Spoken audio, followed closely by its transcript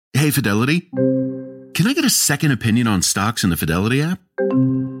Hey, Fidelity. Can I get a second opinion on stocks in the Fidelity app?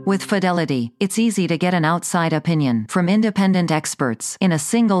 With Fidelity, it's easy to get an outside opinion from independent experts in a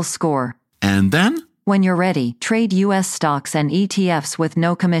single score. And then? When you're ready, trade U.S. stocks and ETFs with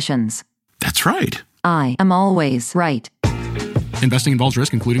no commissions. That's right. I am always right. Investing involves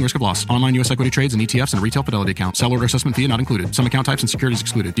risk, including risk of loss. Online U.S. equity trades and ETFs and a retail Fidelity account. Sell order assessment fee not included. Some account types and securities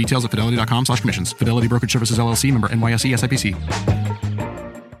excluded. Details at fidelity.com/commissions. Fidelity Brokerage Services, LLC, member NYSE SIPC.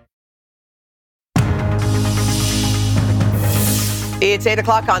 It's 8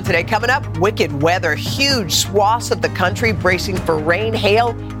 o'clock on Today. Coming up, wicked weather. Huge swaths of the country bracing for rain,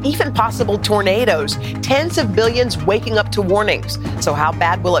 hail, even possible tornadoes. Tens of billions waking up to warnings. So how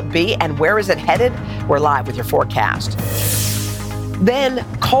bad will it be and where is it headed? We're live with your forecast. Then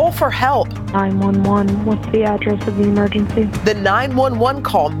call for help. 911, what's the address of the emergency? The 911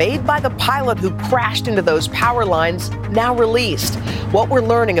 call made by the pilot who crashed into those power lines, now released. What we're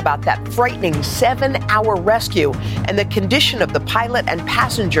learning about that frightening 7-hour rescue and the condition of the pilot and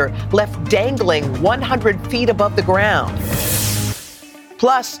passenger left dangling 100 feet above the ground.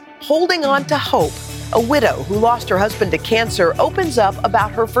 Plus, holding on to hope. A widow who lost her husband to cancer opens up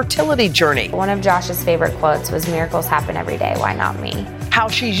about her fertility journey. One of Josh's favorite quotes was, "Miracles happen every day, why not me?" How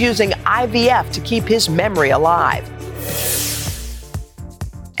she's using IVF to keep his memory alive.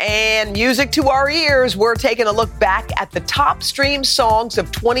 And music to our ears, we're taking a look back at the top stream songs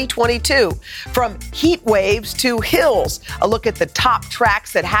of 2022. From heat waves to hills, a look at the top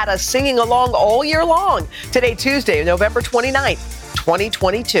tracks that had us singing along all year long. Today, Tuesday, November 29th,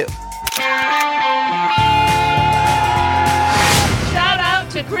 2022. Shout out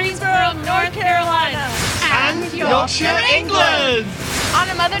to Greensboro, North Carolina. And Yorkshire, England. On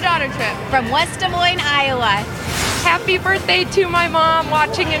a mother-daughter trip from West Des Moines, Iowa. Happy birthday to my mom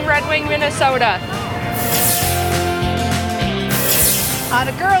watching in Red Wing, Minnesota. On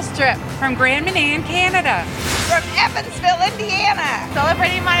a girls' trip From Grand Manan, Canada. from Evansville, Indiana.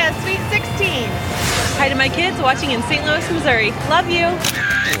 Celebrating my Sweet 16. Hi to my kids watching in St. Louis, Missouri. Love you.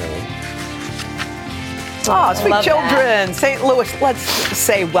 Oh, sweet Love children. that. St. Louis, let's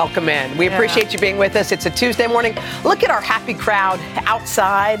say welcome in. We appreciate you being with us. It's a Tuesday morning. Look at our happy crowd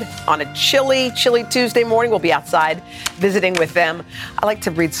outside on a chilly Tuesday morning. We'll be outside visiting with them. I like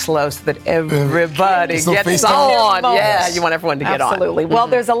to read slow so that everybody gets on. Yeah, you want everyone to get on. Absolutely. Well,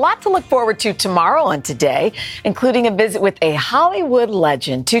 there's a lot to look forward to tomorrow and today, including a visit with a Hollywood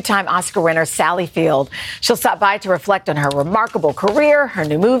legend, two-time Oscar winner Sally Field. She'll stop by to reflect on her remarkable career, her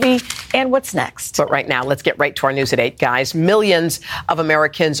new movie, and what's next. But right now, let's get right to our news at 8, guys. Millions of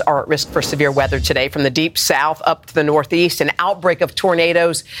Americans are at risk for severe weather today, from the deep south up to the northeast. An outbreak of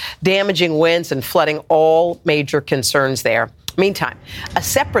tornadoes, damaging winds, and flooding, all major concerns there. Meantime, a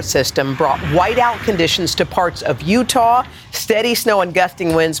separate system brought whiteout conditions to parts of Utah, steady snow and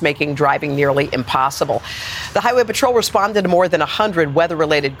gusting winds making driving nearly impossible. The Highway Patrol responded to more than 100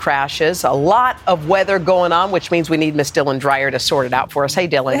 weather-related crashes. A lot of weather going on, which means we need Miss Dylan Dreyer to sort it out for us. Hey,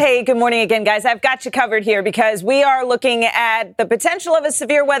 Dylan. Hey, good morning again, guys. I've got you covered here because we are looking at the potential of a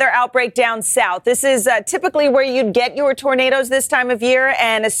severe weather outbreak down south. This is typically where you'd get your tornadoes this time of year,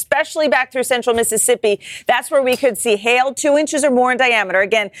 and especially back through central Mississippi. That's where we could see hail 2 inches or more in diameter.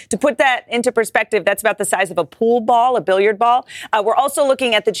 Again, to put that into perspective, that's about the size of a pool ball, a billiard ball. We're also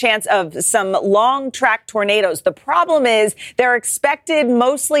looking at the chance of some long track tornadoes. The problem is they're expected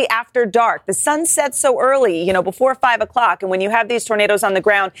mostly after dark. The sun sets so early, before 5 o'clock. And when you have these tornadoes on the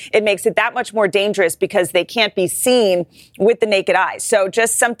ground, it makes it that much more dangerous because they can't be seen with the naked eye. So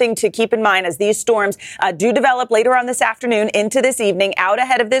just something to keep in mind as these storms do develop later on this afternoon into this evening, out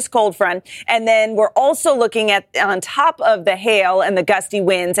ahead of this cold front. And then we're also looking at, on top of the hail and the gusty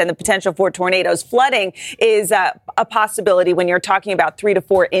winds and the potential for tornadoes, flooding is a possibility when you're talking about 3 to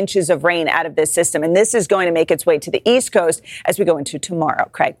 4 inches of rain out of this system. And this is going to make its way to the East Coast as we go into tomorrow.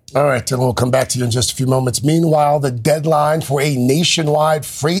 Craig. All right, Dylan, we'll come back to you in just a few moments. Meanwhile, the deadline for a nationwide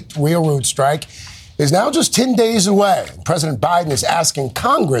freight railroad strike is now just 10 days away. President Biden is asking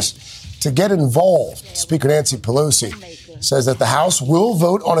Congress to get involved. Speaker Nancy Pelosi says that the House will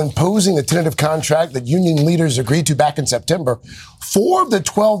vote on imposing a tentative contract that union leaders agreed to back in September. 4 of the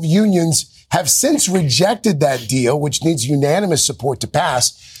 12 unions have since rejected that deal, which needs unanimous support to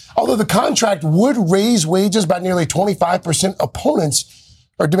pass. Although the contract would raise wages by nearly 25%, opponents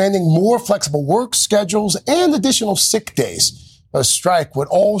are demanding more flexible work schedules and additional sick days. A strike would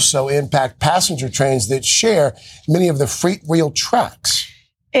also impact passenger trains that share many of the freight rail tracks.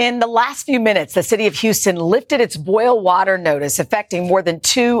 In the last few minutes, the city of Houston lifted its boil water notice affecting more than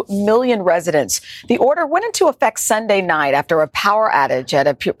 2 million residents. The order went into effect Sunday night after a power outage at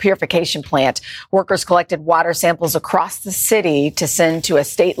a purification plant. Workers collected water samples across the city to send to a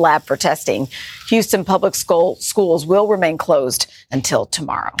state lab for testing. Houston public schools will remain closed until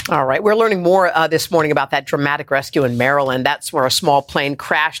tomorrow. All right. We're learning more this morning about that dramatic rescue in Maryland. That's where a small plane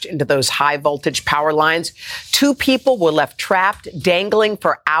crashed into those high voltage power lines. 2 people were left trapped, dangling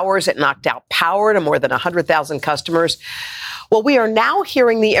for hours. It knocked out power to more than 100,000 customers. Well, we are now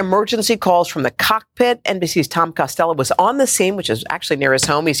hearing the emergency calls from the cockpit. NBC's Tom Costello was on the scene, which is actually near his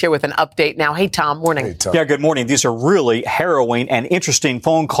home. He's here with an update now. Hey, Tom. Morning. Hey, Tom. Yeah, good morning. These are really harrowing and interesting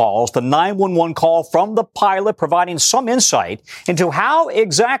phone calls. The 911 call from the pilot providing some insight into how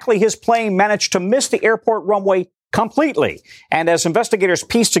exactly his plane managed to miss the airport runway completely. And as investigators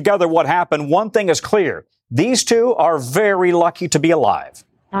piece together what happened, one thing is clear. These 2 are very lucky to be alive.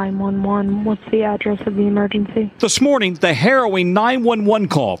 911, what's the address of the emergency? This morning, the harrowing 911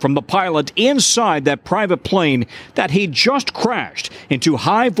 call from the pilot inside that private plane that he just crashed into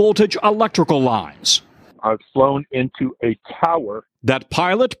high-voltage electrical lines. I've flown into a tower. That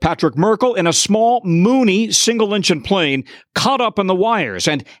pilot, Patrick Merkel, in a small Mooney single-engine plane, caught up in the wires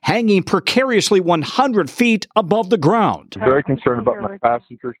and hanging precariously 100 feet above the ground. I'm very concerned about my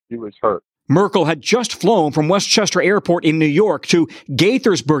passenger. She was hurt. Merkel had just flown from Westchester Airport in New York to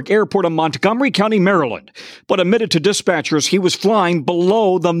Gaithersburg Airport in Montgomery County, Maryland, but admitted to dispatchers he was flying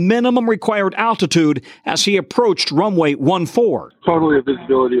below the minimum required altitude as he approached runway 14. Totally a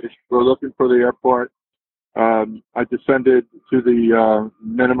visibility issue. We're looking for the airport. I descended to the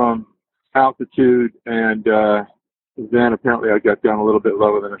minimum altitude, and then apparently I got down a little bit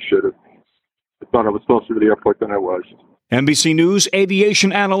lower than I should have. I thought I was closer to the airport than I was. NBC News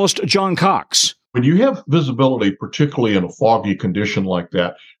aviation analyst John Cox. When you have visibility, particularly in a foggy condition like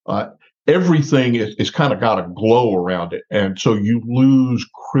that, everything is kind of got a glow around it. And so you lose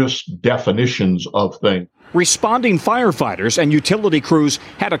crisp definitions of things. Responding firefighters and utility crews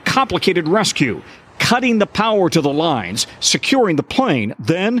had a complicated rescue, cutting the power to the lines, securing the plane,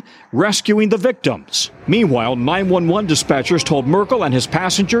 then rescuing the victims. Meanwhile, 911 dispatchers told Merkel and his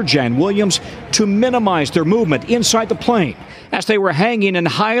passenger, Jan Williams, to minimize their movement inside the plane as they were hanging in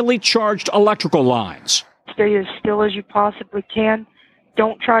highly charged electrical lines. Stay as still as you possibly can.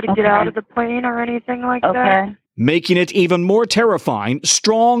 Don't try to get out of the plane or anything like that. Making it even more terrifying,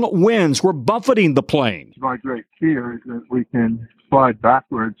 strong winds were buffeting the plane. My great fear is that we can slide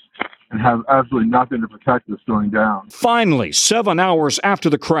backwards and have absolutely nothing to protect us going down. Finally, 7 hours after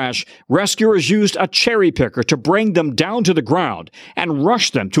the crash, rescuers used a cherry picker to bring them down to the ground and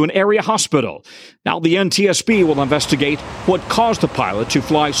rush them to an area hospital. Now the NTSB will investigate what caused the pilot to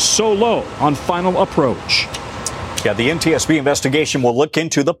fly so low on final approach. Yeah, the NTSB investigation will look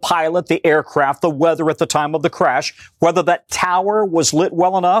into the pilot, the aircraft, the weather at the time of the crash, whether that tower was lit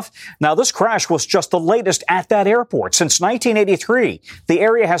well enough. Now, this crash was just the latest at that airport. Since 1983, the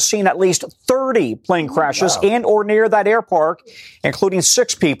area has seen at least 30 plane crashes in or near that airport, including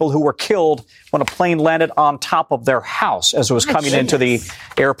 6 people who were killed when a plane landed on top of their house as it was coming into the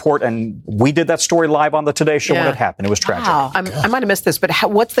airport. And we did that story live on the Today Show when it happened. It was tragic. Wow. I might have missed this, but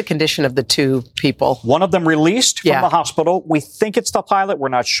what's the condition of the 2 people? One of them released from the hospital. We think it's the pilot. We're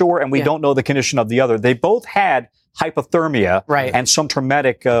not sure, and we don't know the condition of the other. They both had hypothermia and some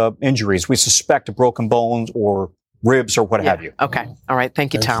traumatic injuries. We suspect broken bones or ribs or what have you. Okay. All right.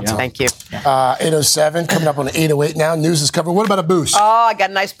 Thank you, Tom. Thank you. 8:07, coming up on 8:08 now. News is covered. What about a boost? Oh, I got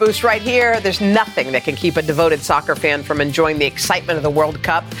a nice boost right here. There's nothing that can keep a devoted soccer fan from enjoying the excitement of the World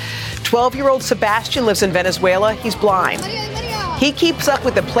Cup. 12-year-old Sebastian lives in Venezuela. He's blind. He keeps up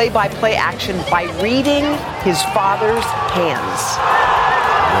with the play-by-play action by reading his father's hands.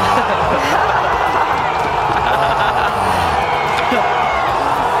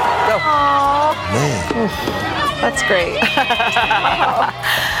 That's great.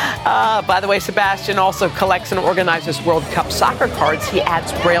 By the way, Sebastian also collects and organizes World Cup soccer cards. He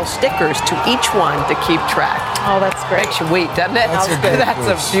adds Braille stickers to each one to keep track. Oh, that's great. Makes you weep, doesn't it?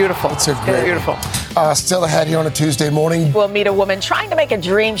 That's beautiful. That's beautiful. Still ahead here on a Tuesday morning. We'll meet a woman trying to make a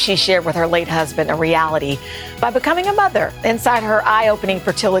dream she shared with her late husband a reality by becoming a mother inside her eye-opening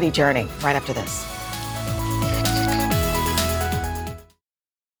fertility journey. Right after this.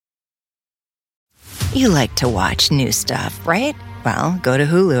 You like to watch new stuff, right? Well, go to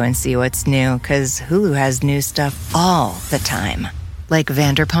Hulu and see what's new, because Hulu has new stuff all the time. Like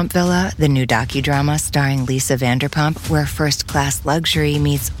Vanderpump Villa, the new docudrama starring Lisa Vanderpump, where first-class luxury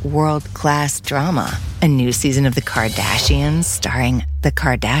meets world-class drama. A new season of The Kardashians starring The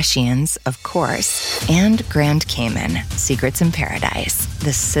Kardashians, of course. And Grand Cayman, Secrets in Paradise,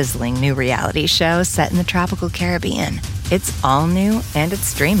 the sizzling new reality show set in the tropical Caribbean. It's all new and it's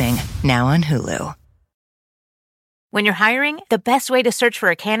streaming now on Hulu. When you're hiring, the best way to search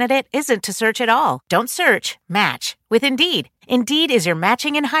for a candidate isn't to search at all. Don't search, match with Indeed. Indeed is your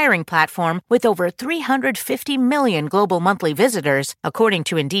matching and hiring platform with over 350 million global monthly visitors, according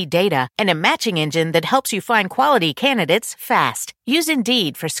to Indeed data, and a matching engine that helps you find quality candidates fast. Use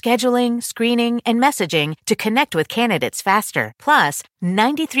Indeed for scheduling, screening, and messaging to connect with candidates faster. Plus,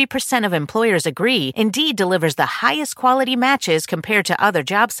 93% of employers agree Indeed delivers the highest quality matches compared to other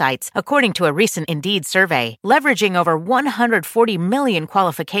job sites, according to a recent Indeed survey. Leveraging over 140 million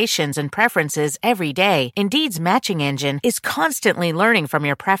qualifications and preferences every day, Indeed's matching engine is constantly learning from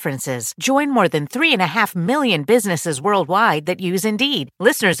your preferences. Join more than 3.5 million businesses worldwide that use Indeed.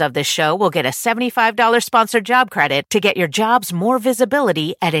 Listeners of this show will get a $75 sponsored job credit to get your jobs more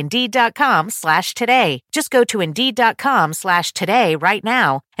visibility at Indeed.com/today. Just go to Indeed.com/today right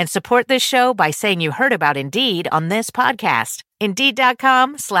now and support this show by saying you heard about Indeed on this podcast.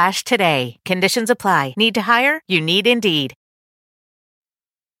 Indeed.com/today. Conditions apply. Need to hire? You need Indeed.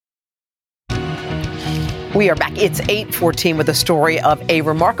 We are back. It's 8:14 with a story of a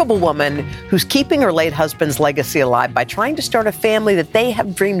remarkable woman who's keeping her late husband's legacy alive by trying to start a family that they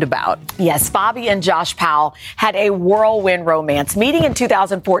have dreamed about. Yes, Bobby and Josh Powell had a whirlwind romance, meeting in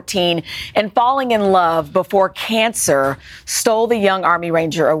 2014 and falling in love before cancer stole the young Army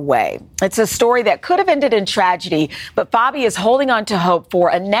Ranger away. It's a story that could have ended in tragedy, but Bobby is holding on to hope for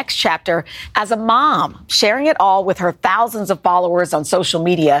a next chapter as a mom, sharing it all with her thousands of followers on social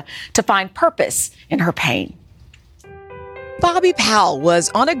media to find purpose in her pain. Bobby Powell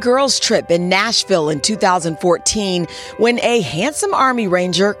was on a girls' trip in Nashville in 2014 when a handsome Army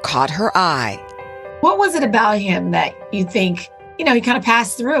Ranger caught her eye. What was it about him that you think, he kind of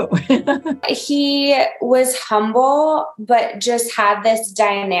passed through? He was humble, but just had this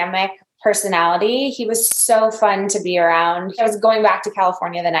dynamic personality. He was so fun to be around. I was going back to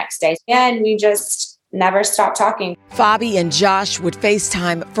California the next day, and we just never stopped talking. Bobby and Josh would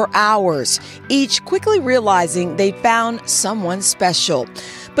FaceTime for hours, each quickly realizing they found someone special.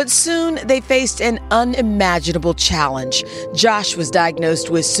 But soon they faced an unimaginable challenge. Josh was diagnosed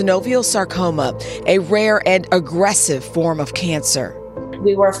with synovial sarcoma, a rare and aggressive form of cancer.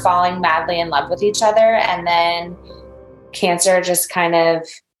 We were falling madly in love with each other, and then cancer just kind of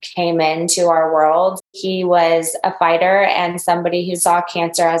came into our world. He was a fighter and somebody who saw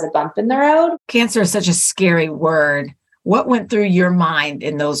cancer as a bump in the road. Cancer is such a scary word. What went through your mind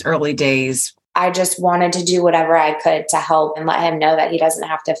in those early days? I just wanted to do whatever I could to help and let him know that he doesn't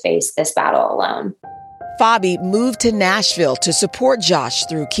have to face this battle alone. Bobby moved to Nashville to support Josh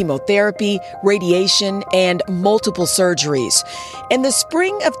through chemotherapy, radiation, and multiple surgeries. In the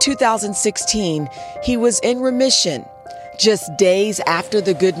spring of 2016, he was in remission. Just days after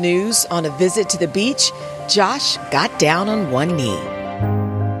the good news, on a visit to the beach, Josh got down on one knee.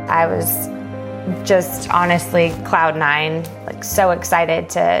 I was just honestly cloud nine, so excited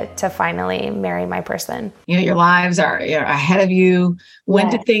to finally marry my person. Your lives are ahead of you. When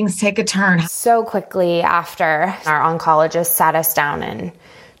did things take a turn? So quickly after our oncologist sat us down and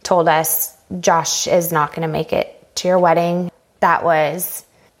told us, Josh is not going to make it to your wedding. That was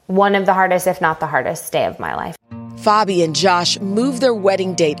one of the hardest, if not the hardest day of my life. Bobby and Josh moved their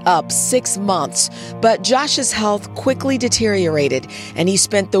wedding date up 6 months, but Josh's health quickly deteriorated, and he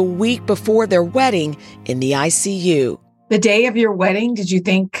spent the week before their wedding in the ICU. The day of your wedding, did you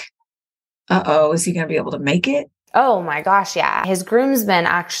think, is he going to be able to make it? Oh my gosh, yeah. His groomsmen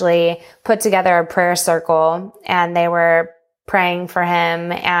actually put together a prayer circle, and they were praying for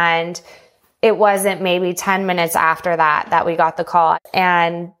him, and it wasn't maybe 10 minutes after that we got the call,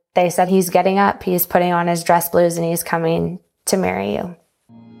 and they said, he's getting up, he's putting on his dress blues, and he's coming to marry you.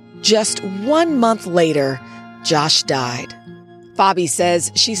 Just 1 month later, Josh died. Bobby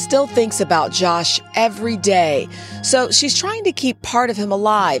says she still thinks about Josh every day, so she's trying to keep part of him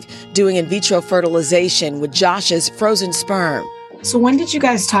alive, doing in vitro fertilization with Josh's frozen sperm. So when did you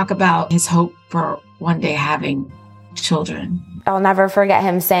guys talk about his hope for one day having children? I'll never forget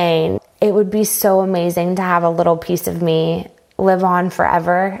him saying, it would be so amazing to have a little piece of me live on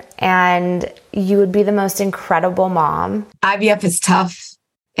forever, and you would be the most incredible mom. IVF is tough,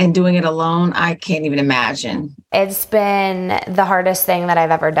 and doing it alone, I can't even imagine. It's been the hardest thing that I've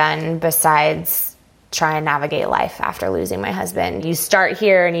ever done besides try and navigate life after losing my husband. You start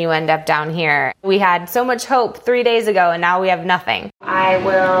here and you end up down here. We had so much hope 3 days ago and now we have nothing. I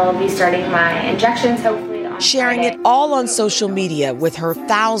will be starting my injections hopefully on sharing Friday. it all on social media with her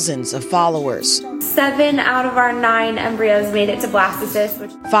thousands of followers. 7 out of our 9 embryos made it to blastocyst.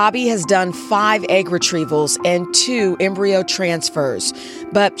 Fabi has done 5 egg retrievals and 2 embryo transfers,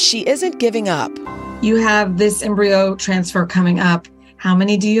 but she isn't giving up. You have this embryo transfer coming up. How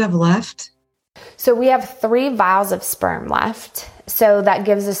many do you have left? So we have 3 vials of sperm left. So that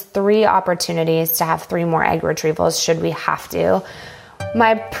gives us 3 opportunities to have 3 more egg retrievals should we have to.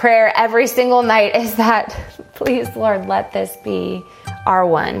 My prayer every single night is that, please, Lord, let this be our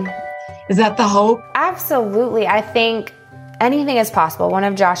one. Is that the hope? Absolutely. I think anything is possible. One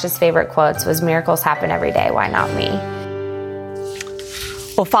of Josh's favorite quotes was, "Miracles happen every day. Why not me?"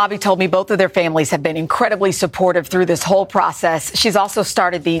 Well, Fabi told me both of their families have been incredibly supportive through this whole process. She's also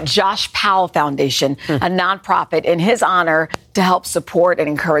started the Josh Powell Foundation, a nonprofit in his honor to help support and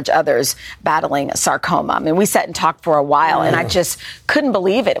encourage others battling sarcoma. I mean, we sat and talked for a while, and I just couldn't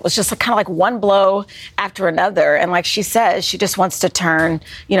believe it. It was just kind of like one blow after another. And like she says, she just wants to turn,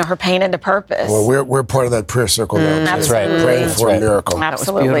 her pain into purpose. Well, we're part of that prayer circle now. That's right. Praying for a miracle.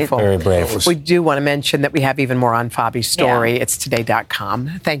 Absolutely. Beautiful. Very brave. We do want to mention that we have even more on Fabi's story. It's today.com.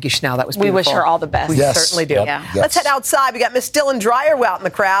 Thank you, Chanel. That was beautiful. We wish her all the best. We certainly do. Yep. Yeah. Let's head outside. We got Miss Dylan Dreyer out in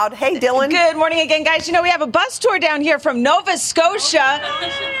the crowd. Hey, Dylan. Good morning again, guys. We have a bus tour down here from Nova Scotia.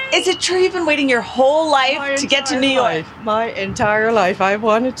 Is it true you've been waiting your whole life to get to New York? My entire life. I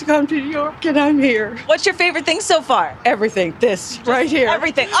wanted to come to New York, and I'm here. What's your favorite thing so far? Everything. This right here.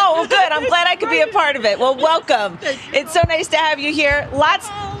 Everything. Oh, well, good. I'm glad I could be a part of it. Well, welcome. It's so nice to have you here.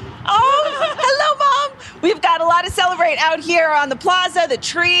 Oh, hello, Mom. We've got a lot to celebrate out here on the plaza. The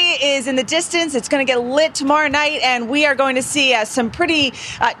tree is in the distance. It's going to get lit tomorrow night, and we are going to see some pretty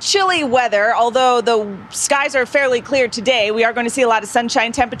chilly weather. Although the skies are fairly clear today, we are going to see a lot of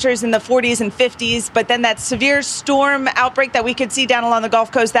sunshine, temperatures in the 40s and 50s. But then that severe storm outbreak that we could see down along the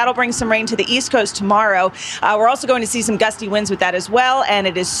Gulf Coast, that'll bring some rain to the East Coast tomorrow. We're also going to see some gusty winds with that as well. And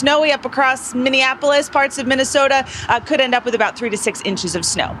it is snowy up across Minneapolis, parts of Minnesota. Could end up with about 3 to 6 inches of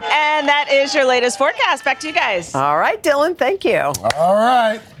snow. And that is your latest forecast. Back to you guys. All right, Dylan. Thank you. All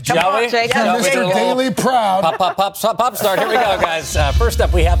right. Shall we? Mr. Daily Proud. Pop start. Here we go, guys. First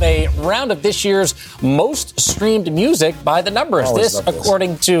up, we have a round of this year's most streamed music by the numbers. This,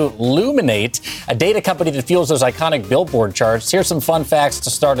 according to Luminate, a data company that fuels those iconic Billboard charts. Here's some fun facts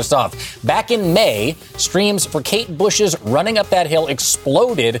to start us off. Back in May, streams for Kate Bush's Running Up That Hill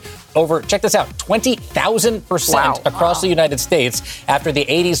exploded over, check this out, 20,000% across the United States after the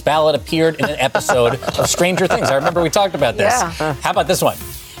 80s ballad appeared in an episode of Stranger Things. I remember we talked about this. Yeah. How about this one?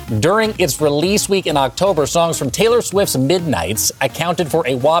 During its release week in October, songs from Taylor Swift's Midnights accounted for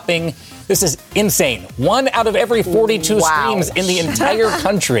a whopping, this is insane, 1 out of every 42 streams in the entire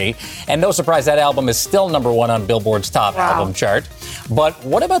country. And no surprise, that album is still number 1 on Billboard's top album chart. But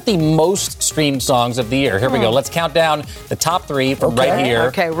what about the most streamed songs of the year? Here we go. Let's count down the top 3 from right here.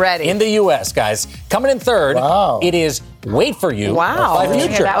 Okay, ready. In the U.S., guys. Coming in third, it is Wait For You by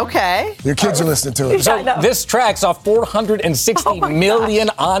Future. Okay. Your kids are listening to it. So this track saw 460 million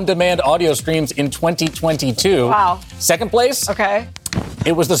on-demand audio streams in 2022. Wow. Second place? Okay.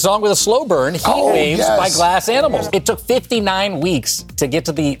 It was the song with a slow burn, Heat Waves by Glass Animals. It took 59 weeks to get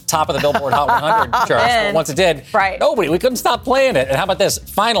to the top of the Billboard Hot 100 charts. But once it did, we couldn't stop playing it. And how about this?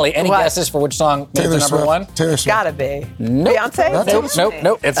 Finally, any guesses for which song made the number 1? Taylor Swift. Gotta be. Nope. Beyonce?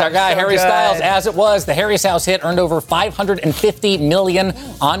 Nope. It's our guy, Harry Styles. As it was, the Harry's House hit earned over 550 million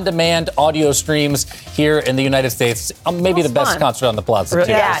on-demand audio streams here in the United States. Maybe the best concert on the plaza.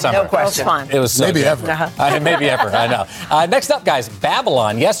 Yeah, no question. It was so maybe good. ever. Maybe ever, I know. Next up, guys, Babylon.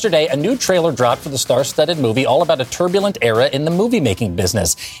 Yesterday, a new trailer dropped for the star-studded movie all about a turbulent era in the movie-making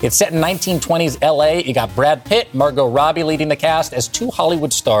business. It's set in 1920s L.A. You got Brad Pitt, Margot Robbie leading the cast as 2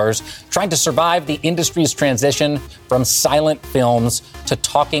 Hollywood stars trying to survive the industry's transition from silent films to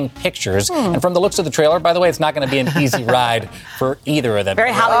talking pictures. And from the looks of the trailer, by the way, it's not going to be an easy ride for either of them.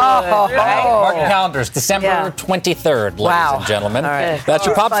 Very Hollywood. Right? Mark your calendars, December 23rd, ladies and gentlemen. Right. That's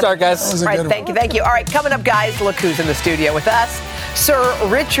your pop star, guys. All right, thank you. All right, coming up, guys, look who's in the studio with us. Sir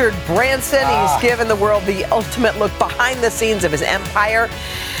Richard Branson. He's given the world the ultimate look behind the scenes of his empire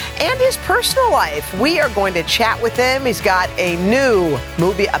and his personal life. We are going to chat with him. He's got a new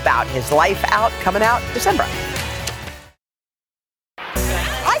movie about his life coming out December.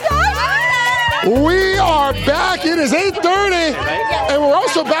 Hi, guys. We are back. It is 8:30, and we're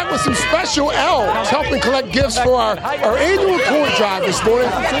also back with some special elves helping collect gifts for our annual toy drive this morning.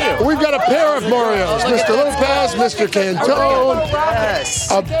 We've got a pair of Marios, Mr. Lopez, Mr. Cantone.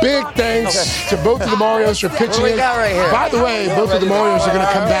 A big thanks to both of the Marios for pitching in. By the way, both of the Marios are going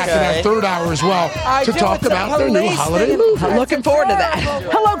to come back in our third hour as well to talk about their new holiday movie. Looking forward to that.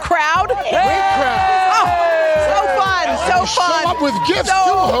 Hello, crowd. Great crowd. So fun. Show up with gifts, so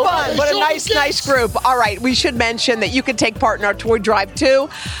too. Fun. What a nice group. All right, we should mention that you can take part in our toy drive, too.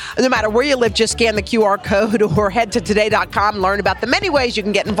 No matter where you live, just scan the QR code or head to today.com and learn about the many ways you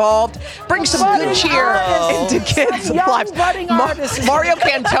can get involved. Bring some good cheer into kids' lives. Mario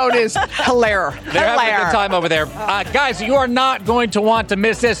Cantone is hilarious. They're having a good time over there. Guys, you are not going to want to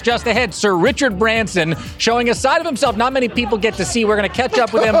miss this. Just ahead, Sir Richard Branson showing a side of himself not many people get to see. We're going to catch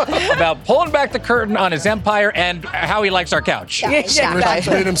up with him about pulling back the curtain on his empire and how he likes our couch. Richard's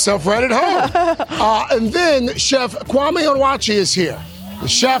made himself right at home. And then Chef Kwame Onwachi is here. The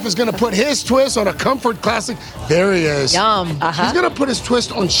chef is going to put his twist on a comfort classic. There he is. Yum. He's going to put his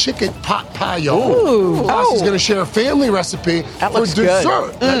twist on chicken pot payo. Plus, he's going to share a family recipe for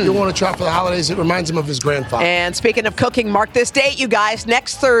dessert that you'll want to try for the holidays. It reminds him of his grandfather. And speaking of cooking, mark this date, you guys.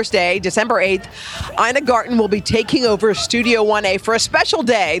 Next Thursday, December 8th, Ina Garten will be taking over Studio 1A for a special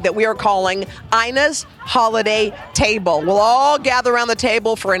day that we are calling Ina's Holiday Table. We'll all gather around the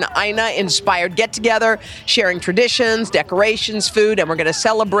table for an Ina-inspired get-together, sharing traditions, decorations, food, and we're going to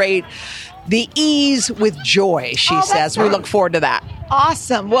celebrate the ease with joy, she says. We look forward to that.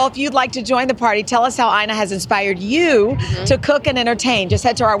 Awesome. Well, if you'd like to join the party, tell us how Ina has inspired you to cook and entertain. Just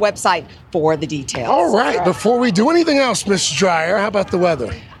head to our website for the details. All right. Before we do anything else, Miss Dreyer, how about the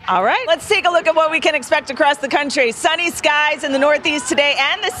weather? All right, let's take a look at what we can expect across the country. Sunny skies in the northeast today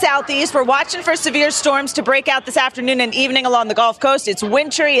and the southeast. We're watching for severe storms to break out this afternoon and evening along the Gulf Coast. It's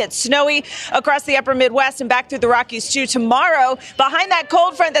wintry, it's snowy across the upper Midwest and back through the Rockies too. Tomorrow, behind that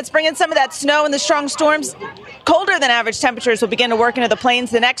cold front that's bringing some of that snow and the strong storms, colder than average temperatures will begin to work into the plains.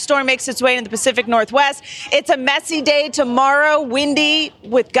 The next storm makes its way into the Pacific Northwest. It's a messy day tomorrow, windy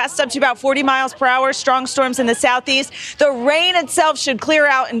with gusts up to about 40 miles per hour, strong storms in the southeast. The rain itself should clear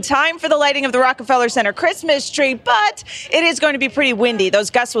out in time for the lighting of the Rockefeller Center Christmas tree, but it is going to be pretty windy.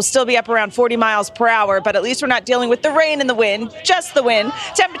 Those gusts will still be up around 40 miles per hour, but at least we're not dealing with the rain and the wind, just the wind.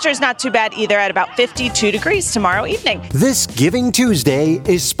 Temperature's not too bad either at about 52 degrees tomorrow evening. This Giving Tuesday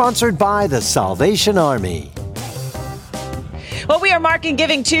is sponsored by the Salvation Army. Well, we are marking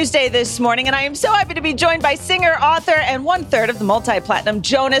Giving Tuesday this morning, and I am so happy to be joined by singer, author, and one-third of the multi-platinum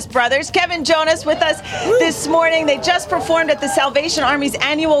Jonas Brothers, Kevin Jonas, with us this morning. They just performed at the Salvation Army's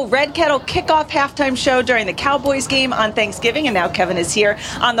annual Red Kettle kickoff halftime show during the Cowboys game on Thanksgiving, and now Kevin is here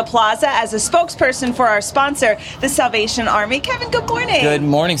on the plaza as a spokesperson for our sponsor, the Salvation Army. Kevin, good morning. Good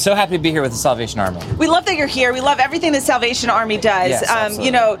morning. So happy to be here with the Salvation Army. We love that you're here. We love everything the Salvation Army does. Yes,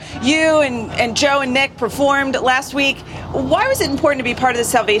 you know, you and Joe and Nick performed last week. Why was it important to be part of the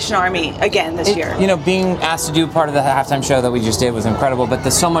Salvation Army again this year? You know, being asked to do part of the halftime show that we just did was incredible, but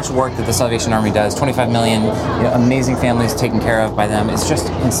there's so much work that the Salvation Army does. 25 million amazing families taken care of by them. It's just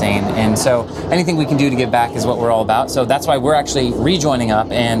insane. And so anything we can do to give back is what we're all about. So that's why we're actually rejoining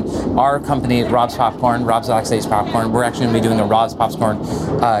up, and our company, Rob's Popcorn, Rob's Oxidized Popcorn, we're actually going to be doing a Rob's Popcorn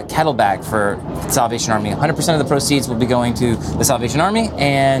kettle bag for Salvation Army. 100% of the proceeds will be going to the Salvation Army,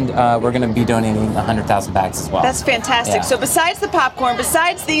 and we're going to be donating 100,000 bags as well. That's fantastic. Yeah. So besides the popcorn,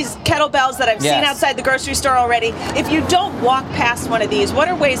 besides these kettlebells that I've seen outside the grocery store already, if you don't walk past one of these, what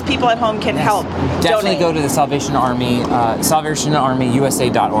are ways people at home can help Definitely donate? go to the Salvation Army,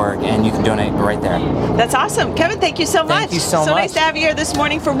 salvationarmyusa.org, and you can donate right there. That's awesome. Kevin, thank you so much. Thank you so much. Nice to have you here this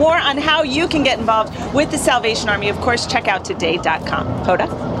morning. For more on how you can get involved with the Salvation Army, of course, check out today.com. Hoda?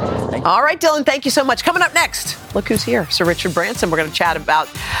 All right, Dylan, thank you so much. Coming up next, look who's here, Sir Richard Branson. We're going to chat about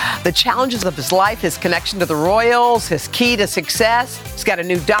the challenges of his life, his connection to the Royals, his key to success. He's got a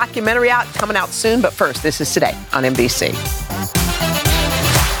new documentary out, coming out soon. But first, this is Today on NBC.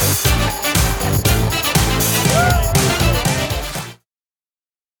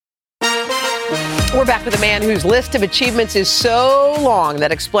 We're back with a man whose list of achievements is so long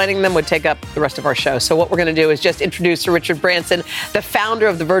that explaining them would take up the rest of our show. So what we're going to do is just introduce Sir Richard Branson, the founder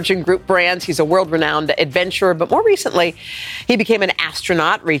of the Virgin Group brands. He's a world-renowned adventurer, but more recently, he became an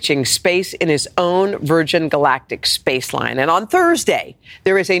astronaut, reaching space in his own Virgin Galactic space line. And on Thursday,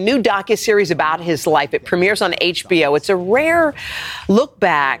 there is a new docuseries about his life. It premieres on HBO. It's a rare look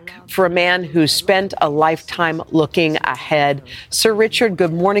back for a man who spent a lifetime looking ahead. Sir Richard,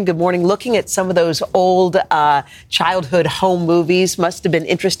 good morning. Good morning. Looking at some of those old old childhood home movies. Must have been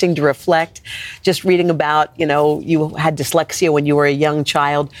interesting to reflect. Just reading about, you had dyslexia when you were a young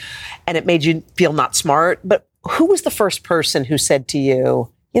child, and it made you feel not smart. But who was the first person who said to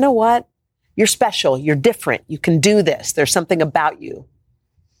you, you know what? You're special. You're different. You can do this. There's something about you.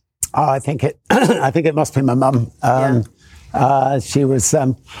 Oh, I think it must be my mum. She was,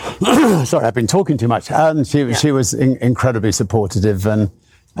 sorry, I've been talking too much. She was incredibly supportive and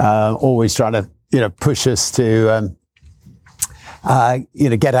always trying to, push us to,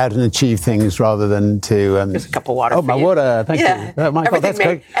 get out and achieve things rather than to... Just a cup of water. Oh, my water. Thank you. Oh, my God, that's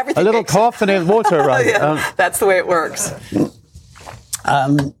great. A little cough and a water, right? That's the way it works.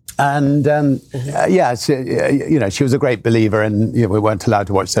 She was a great believer, and we weren't allowed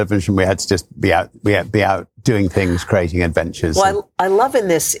to watch television. We had to just be out doing things, creating adventures. Well, I love in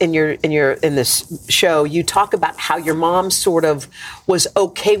this show, you talk about how your mom sort of was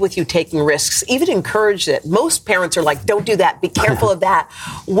okay with you taking risks, even encouraged it. Most parents are like, don't do that, be careful of that.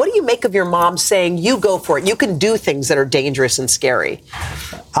 What do you make of your mom saying, you go for it, you can do things that are dangerous and scary?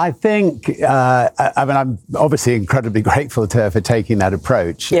 I think, I'm obviously incredibly grateful to her for taking that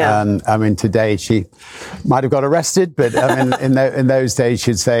approach. Yeah. Today she might have got arrested, but in those days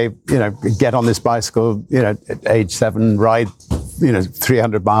she'd say, get on this bicycle, at age 7, ride,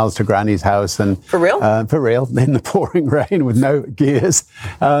 300 miles to Granny's house. And for real? For real, in the pouring rain with no gears.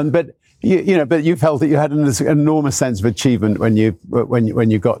 But you felt that you had an enormous sense of achievement when you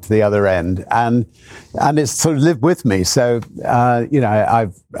got to the other end, and it's sort of lived with me. So I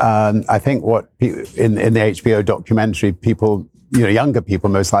think what in the HBO documentary people, younger people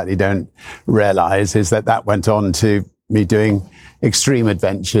most likely don't realize is that went on to me doing extreme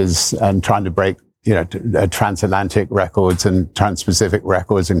adventures and trying to break transatlantic records and trans-Pacific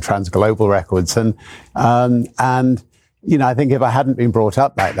records and trans-global records, and I think if I hadn't been brought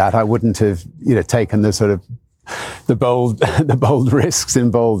up like that, I wouldn't have, taken the sort of the bold risks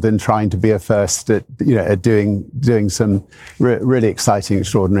involved in trying to be a first at doing some really exciting,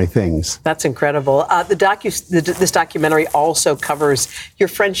 extraordinary things. That's incredible. This documentary also covers your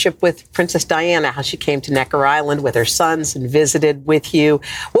friendship with Princess Diana, how she came to Necker Island with her sons and visited with you.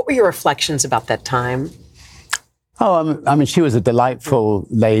 What were your reflections about that time? Oh, she was a delightful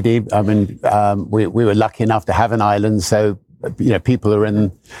lady. We were lucky enough to have an island, so people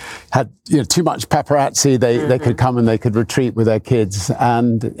had too much paparazzi. They could come and they could retreat with their kids,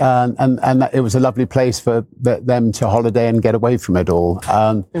 and it was a lovely place for them to holiday and get away from it all.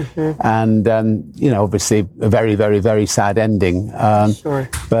 Obviously a very, very, very sad ending. Sure.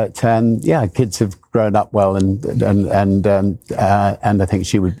 But kids have grown up well, and I think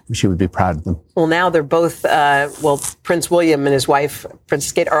she would be proud of them. Well, now they're both, Prince William and his wife,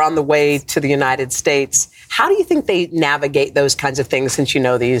 Princess Kate, are on the way to the United States. How do you think they navigate those kinds of things, since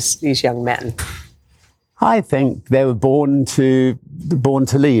these young men? I think they were born to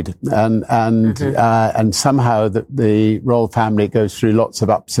lead, and somehow the royal family goes through lots of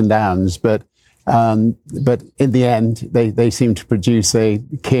ups and downs, but in the end, they seem to produce a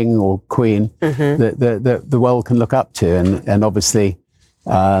king or queen that the world can look up to, and obviously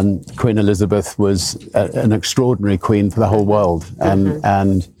Queen Elizabeth was an extraordinary queen for the whole world,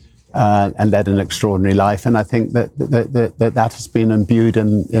 and led an extraordinary life, and I think that has been imbued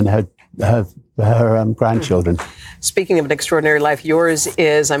in her grandchildren. Speaking of an extraordinary life, yours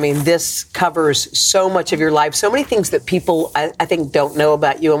is, this covers so much of your life, so many things that people, I think, don't know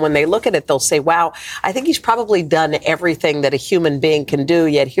about you. And when they look at it, they'll say, wow, I think he's probably done everything that a human being can do,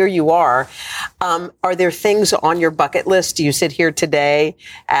 yet here you are. Are there things on your bucket list? Do you sit here today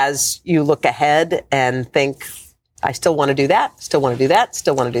as you look ahead and think, I still want to do that, still want to do that,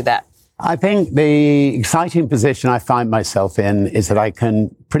 still want to do that? I think the exciting position I find myself in is that I can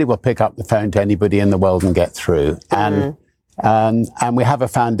pretty well pick up the phone to anybody in the world and get through. And we have a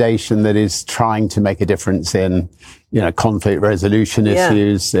foundation that is trying to make a difference in, conflict resolution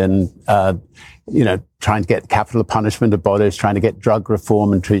issues, and, trying to get capital punishment abolished, trying to get drug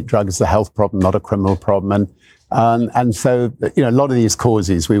reform and treat drugs as a health problem, not a criminal problem. And so, a lot of these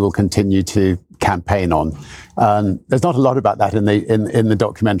causes we will continue to campaign on. There's not a lot about that in the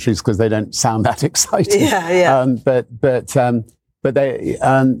documentaries because they don't sound that exciting. I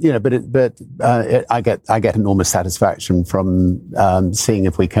get enormous satisfaction from seeing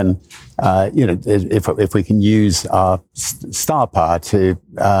if we can, if we can use our star power to,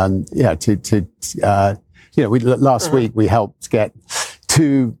 last week we helped get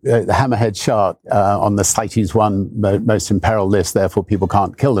the hammerhead shark on the CITES 1 most imperiled list. Therefore, people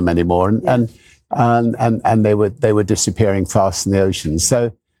can't kill them anymore, and they were disappearing fast in the ocean.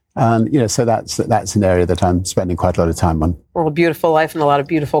 So, so that's an area that I'm spending quite a lot of time on. a beautiful life and a lot of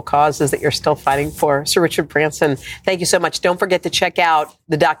beautiful causes that you're still fighting for. Sir Richard Branson, thank you so much. Don't forget to check out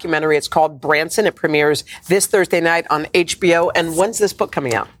the documentary. It's called Branson. It premieres this Thursday night on HBO. And when's this book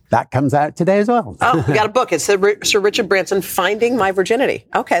coming out? That comes out today as well. Oh, we got a book. It's Sir Richard Branson, Finding My Virginity.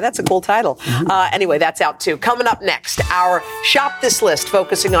 Okay, that's a cool title. Anyway, that's out too. Coming up next, our Shop This List,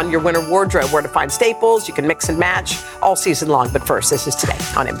 focusing on your winter wardrobe, where to find staples you can mix and match all season long. But first, this is Today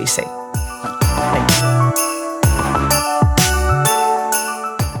on NBC.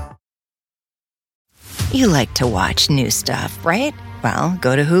 You like to watch new stuff, right? Well,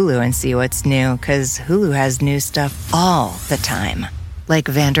 go to Hulu and see what's new, because Hulu has new stuff all the time. Like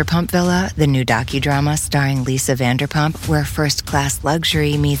Vanderpump Villa, the new docudrama starring Lisa Vanderpump, where first-class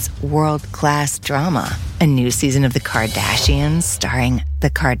luxury meets world-class drama. A new season of The Kardashians starring The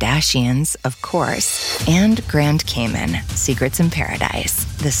Kardashians, of course. And Grand Cayman, Secrets in Paradise,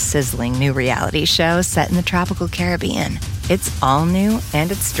 the sizzling new reality show set in the tropical Caribbean. It's all new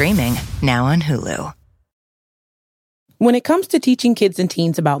and it's streaming now on Hulu. When it comes to teaching kids and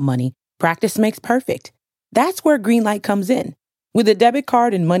teens about money, practice makes perfect. That's where Greenlight comes in. With a debit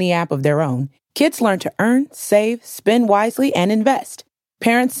card and money app of their own, kids learn to earn, save, spend wisely, and invest.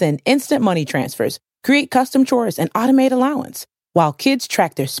 Parents send instant money transfers, create custom chores, and automate allowance, while kids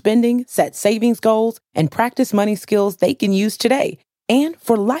track their spending, set savings goals, and practice money skills they can use today and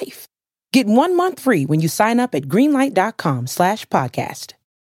for life. Get 1 month free when you sign up at greenlight.com/podcast.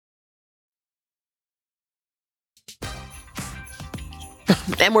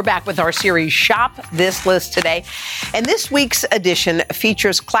 And we're back with our series Shop This List today. And this week's edition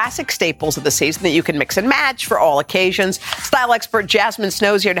features classic staples of the season that you can mix and match for all occasions. Style expert Jasmine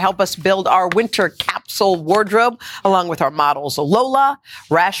Snow's here to help us build our winter capsule wardrobe, along with our models Lola,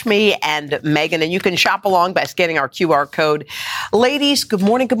 Rashmi, and Megan. And you can shop along by scanning our QR code. Ladies, good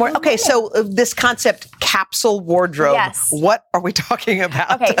morning. Good morning. Okay, so this concept, capsule wardrobe, Yes. What are we talking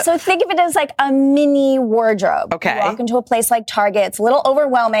about? Okay, so think of it as like a mini wardrobe. Okay. You walk into a place like Target, it's a little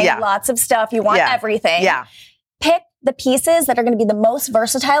overwhelming, lots of stuff, you want everything. Yeah. Pick the pieces that are going to be the most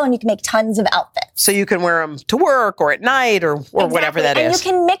versatile and you can make tons of outfits. So you can wear them to work or at night or whatever that is. And you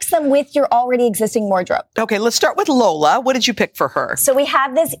can mix them with your already existing wardrobe. Okay, let's start with Lola. What did you pick for her? So we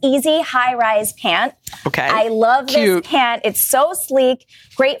have this easy high-rise pant. Okay. I love this pant. It's so sleek,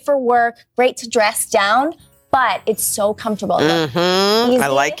 great for work, great to dress down, but it's so comfortable. I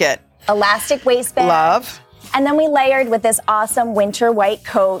like it. Elastic waistband. Love. And then we layered with this awesome winter white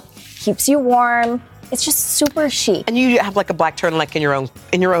coat. Keeps you warm. It's just super chic. And you have like a black turtleneck in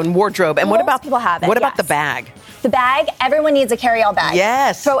your own wardrobe. And Most what about people have it, What about the bag? The bag, everyone needs a carry-all bag.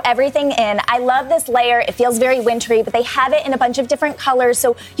 Yes. Throw everything in. I love this layer. It feels very wintry, but they have it in a bunch of different colors,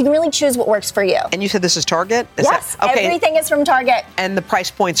 so you can really choose what works for you. And you said this is Target? Yes, everything is from Target. And the price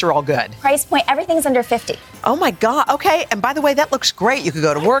points are all good? Price point, everything's under $50. Oh my God, okay. And by the way, that looks great. You could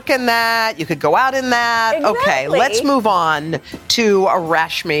go to work in that. You could go out in that. Exactly. Okay, let's move on to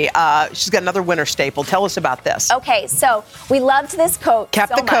Rashmi. She's got another winter staple. Tell us about this. Okay, so we loved this coat Kept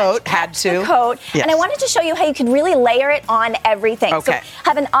so the much. coat, had to. The coat. Yes. And I wanted to show you how you could really layer it on everything. Okay. So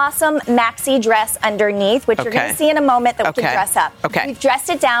have an awesome maxi dress underneath, which you're going to see in a moment that we can dress up. Okay. We've dressed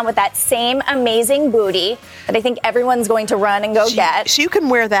it down with that same amazing booty that I think everyone's going to run and go get. So you can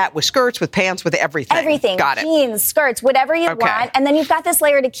wear that with skirts, with pants, with everything. Everything. Got it. Jeans, skirts, whatever you want. And then you've got this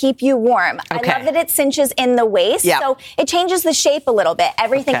layer to keep you warm. Okay. I love that it cinches in the waist. Yep. So it changes the shape a little bit.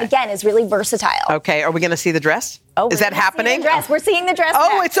 Everything, again, is really versatile. Okay, are we going to see the dress? Oh, is that happening? The dress. We're seeing the dress.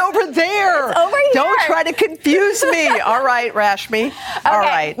 Oh, next. it's over there. It's over here. Don't try to confuse me. All right, Rashmi. All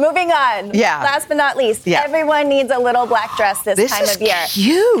right. Moving on. Yeah. Last but not least, Yeah. everyone needs a little black dress this time is of year.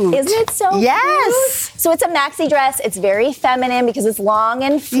 Cute. Isn't it so Yes. cute? So it's a maxi dress. It's very feminine because it's long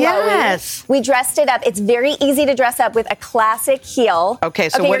and flowy. Yes. We dressed it up. It's very easy to dress up with a classic heel. Okay,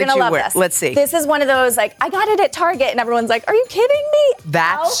 so you're what did gonna you love wear? This. Let's see. This is one of those, like, I got it at Target, and everyone's like, are you kidding me?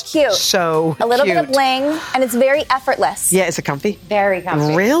 That's How cute. so A little bit of cute. bling, and it's very effortless. Yeah, is it comfy? Very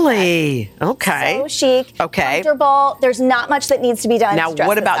comfy. Really? Okay. So chic. Okay. Comfortable. There's not much that needs to be done. Now, to dress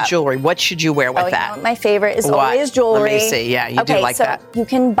what this about up. jewelry? What should you wear with You that? know, my favorite is What? always jewelry. Let me see. Yeah, you do like so that. You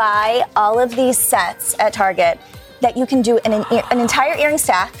can buy all of these sets at Target that you can do an entire earring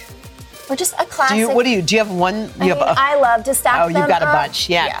stack or just a classic. Do you have one? I love to stack them you've got a up. bunch.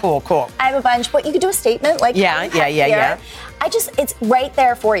 Yeah, cool. I have a bunch, but you could do a statement like Yeah. it's right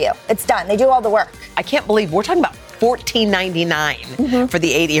there for you. It's done. They do all the work. I can't believe we're talking about $14.99 for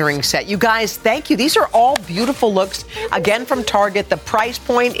the 8 earring set. You guys, thank you. These are all beautiful looks. Again, from Target. The price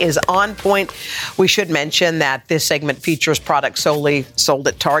point is on point. We should mention that this segment features products solely sold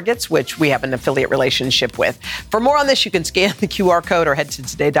at Targets, which we have an affiliate relationship with. For more on this, you can scan the QR code or head to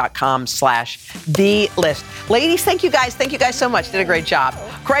today.com/the-list. Ladies, thank you guys. Thank you guys so much. Did a great job.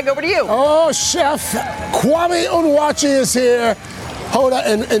 Craig, over to you. Oh, Chef Kwame Onwuachi is here. Hold on,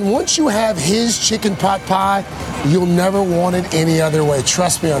 and once you have his chicken pot pie, you'll never want it any other way.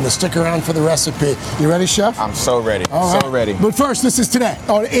 Trust me on this. Stick around for the recipe. You ready, Chef? I'm so ready. All right. So ready. But first, this is Today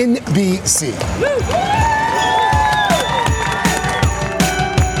on NBC.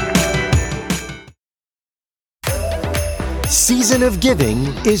 Season of Giving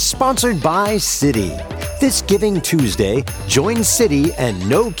is sponsored by Citi. This Giving Tuesday, join Citi and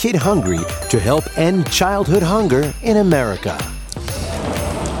No Kid Hungry to help end childhood hunger in America.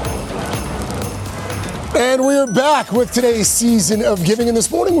 And we are back with today's Season of Giving. And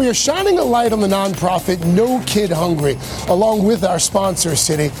this morning we are shining a light on the nonprofit No Kid Hungry, along with our sponsor,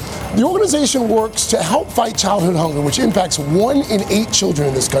 Citi. The organization works to help fight childhood hunger, which impacts 1 in 8 children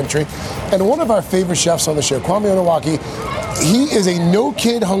in this country. And one of our favorite chefs on the show, Kwame Onwuachi, he is a No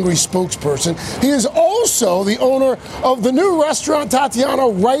Kid Hungry spokesperson. He is also the owner of the new restaurant, Tatiana,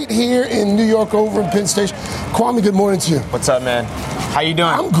 right here in New York over in Penn Station. Kwame, good morning to you. What's up, man? How you doing?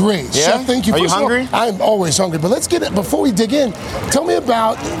 I'm great. Yeah? Chef, thank you. Are you First of all, hungry? I'm always hungry. But let's get it before we dig in. Tell me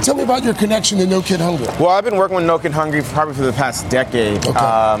about your connection to No Kid Hungry. Well, I've been working with No Kid Hungry probably for the past decade.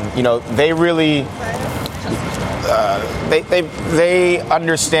 Okay. They really they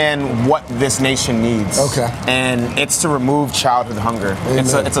understand what this nation needs. Okay. And it's to remove childhood hunger.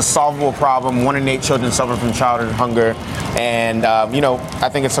 It's a solvable problem. 1 in 8 children suffer from childhood hunger. And, I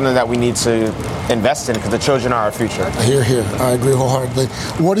think it's something that we need to invest in because the children are our future. Here. I agree wholeheartedly.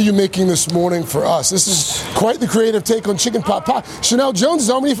 What are you making this morning for us? This is quite the creative take on chicken pot pie. Chanel Jones is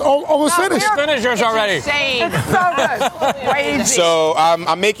almost finished. Finished yours already. Insane. It's so good. Crazy. So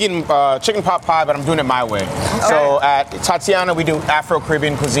I'm making chicken pot pie, but I'm doing it my way. So at Tatiana, we do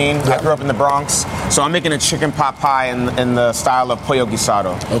Afro-Caribbean cuisine. I grew up in the Bronx, so I'm making a chicken pot pie in the style of pollo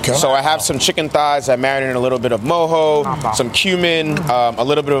guisado. Okay. So I have some chicken thighs. I marinate in a little bit of mojo, some cumin, a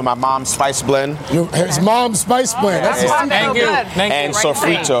little bit of my mom's spice blend. His mom's spice blend. That's Thank you. And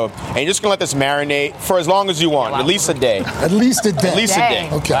sofrito. And you're just going to let this marinate for as long as you want, at least a day. At least a day.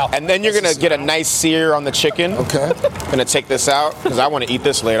 Okay. And then you're going to get a nice sear on the chicken. Okay. I'm going to take this out because I want to eat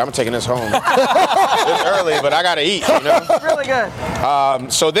this later. I'm taking this home. It's early, but I got to eat, Really good.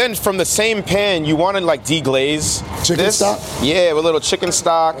 So then from the same pan, you want to deglaze chicken stock? Yeah, with a little chicken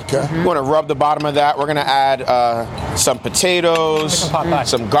stock. Okay. You want to rub the bottom of that. We're going to add some potatoes,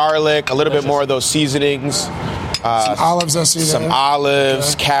 some garlic, a little bit more of those seasonings. Some olives, I see there. Some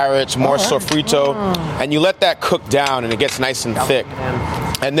olives, carrots, more sofrito. And you let that cook down and it gets nice and thick.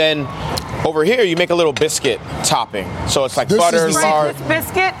 And then over here, you make a little biscuit topping. So it's like butter, lard. This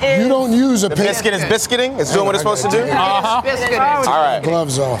biscuit is... You don't use a The biscuit is biscuiting? It's doing what it's supposed to do? Biscuit. All right.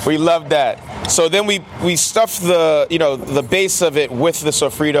 Gloves off. We love that. So then we stuff the base of it with the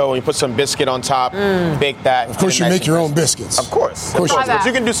sofrito and you put some biscuit on top, bake that. Of course, you make your own biscuits. Of course. you But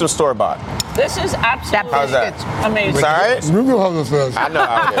you can do some store-bought. This is absolutely How's that? amazing. It's all right? You know how this is. I know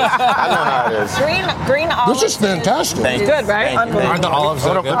how it is. Green olives. This is fantastic. Thank you. Good, right? Thank you. Aren't the olives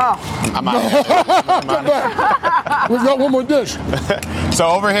so good? I'm out. We've got one more dish. So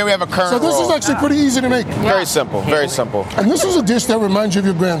over here we have a current So this roll. is actually pretty easy to make. Very simple. Very simple. And this is a dish that reminds you of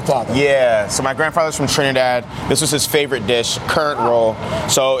your grandfather. Yeah, so my grandfather's from Trinidad. This was his favorite dish, currant roll.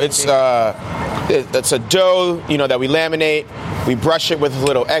 So it's a dough, that we laminate. We brush it with a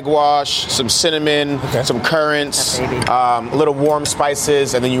little egg wash, some cinnamon, some currants, a little warm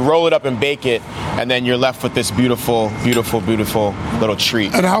spices, and then you roll it up and bake it, and then you're left with this beautiful, beautiful, beautiful little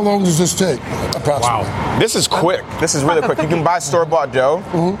treat. And how long does this take, approximately? Wow. This is quick. This is really quick. You can buy store-bought dough,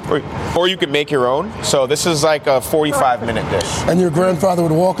 or you can make your own. So this is like a 45-minute dish. And your grandfather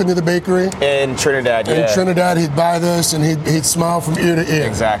would walk into the bakery? In Trinidad, yeah. In Trinidad, he'd buy this, and he'd smile from ear to ear.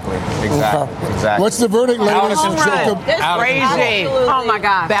 Exactly. What's the verdict, ladies and Jacob? It's crazy. Oh my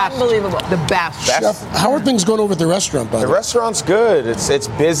God. Best. Unbelievable. The best. Chef, how are things going over at the restaurant, by the way? The restaurant's good. It's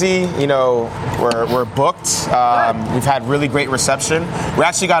busy. We're booked. We've had really great reception. We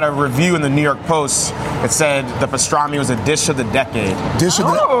actually got a review in the New York Post that said the pastrami was a dish of the decade. Dish of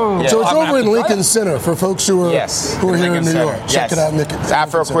the Yeah. So it's over in Lincoln Center for folks who are here in New York. Yes. Check it out, Nick. It's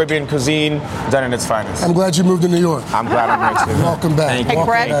Afro-Caribbean cuisine done in its finest. I'm glad you moved to New York. I'm glad I'm here too. Welcome back. Thank you.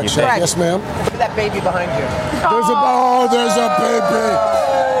 Welcome Craig. back, Chef. Craig. Yes, ma'am. Look at that baby behind you. There's a baby.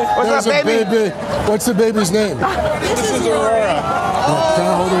 What's up, baby? What's the baby's name? This is Aurora. Can I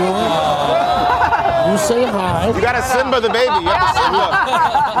hold Aurora? You say hi. You gotta Simba the baby. You have to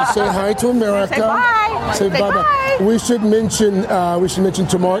Simba. You say hi to America. Say bye. Say bye. We should mention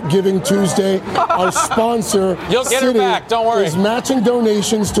tomorrow, Giving Tuesday. Our sponsor, You'll get her City, back. Don't worry. is matching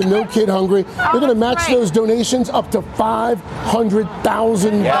donations to No Kid Hungry. They're going to match those donations up to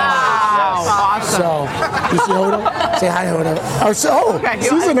 $500,000. Wow. Awesome. So, you see Hoda? Say hi, Hoda.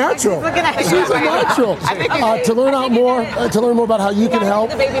 She's a natural. She's a natural. To learn more about how you can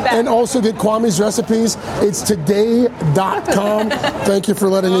help and also get Kwame's recipes, it's today.com. Thank you for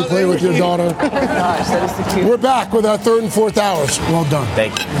letting me play with your daughter. Gosh, that is the cutest. We're back with our third and fourth hours. Well done.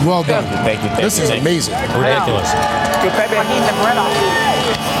 Thank you. Well done. Thank you. This is amazing. Ridiculous. Good baby. I'm eating the bread off.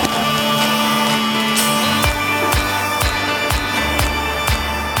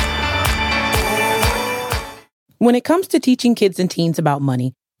 When it comes to teaching kids and teens about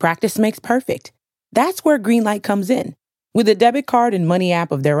money, practice makes perfect. That's where Greenlight comes in. With a debit card and money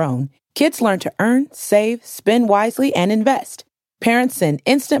app of their own, kids learn to earn, save, spend wisely, and invest. Parents send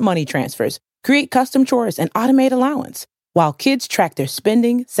instant money transfers, create custom chores, and automate allowance, while kids track their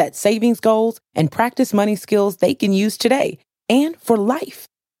spending, set savings goals, and practice money skills they can use today and for life.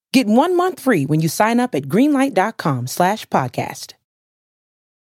 Get 1 month free when you sign up at greenlight.com/podcast.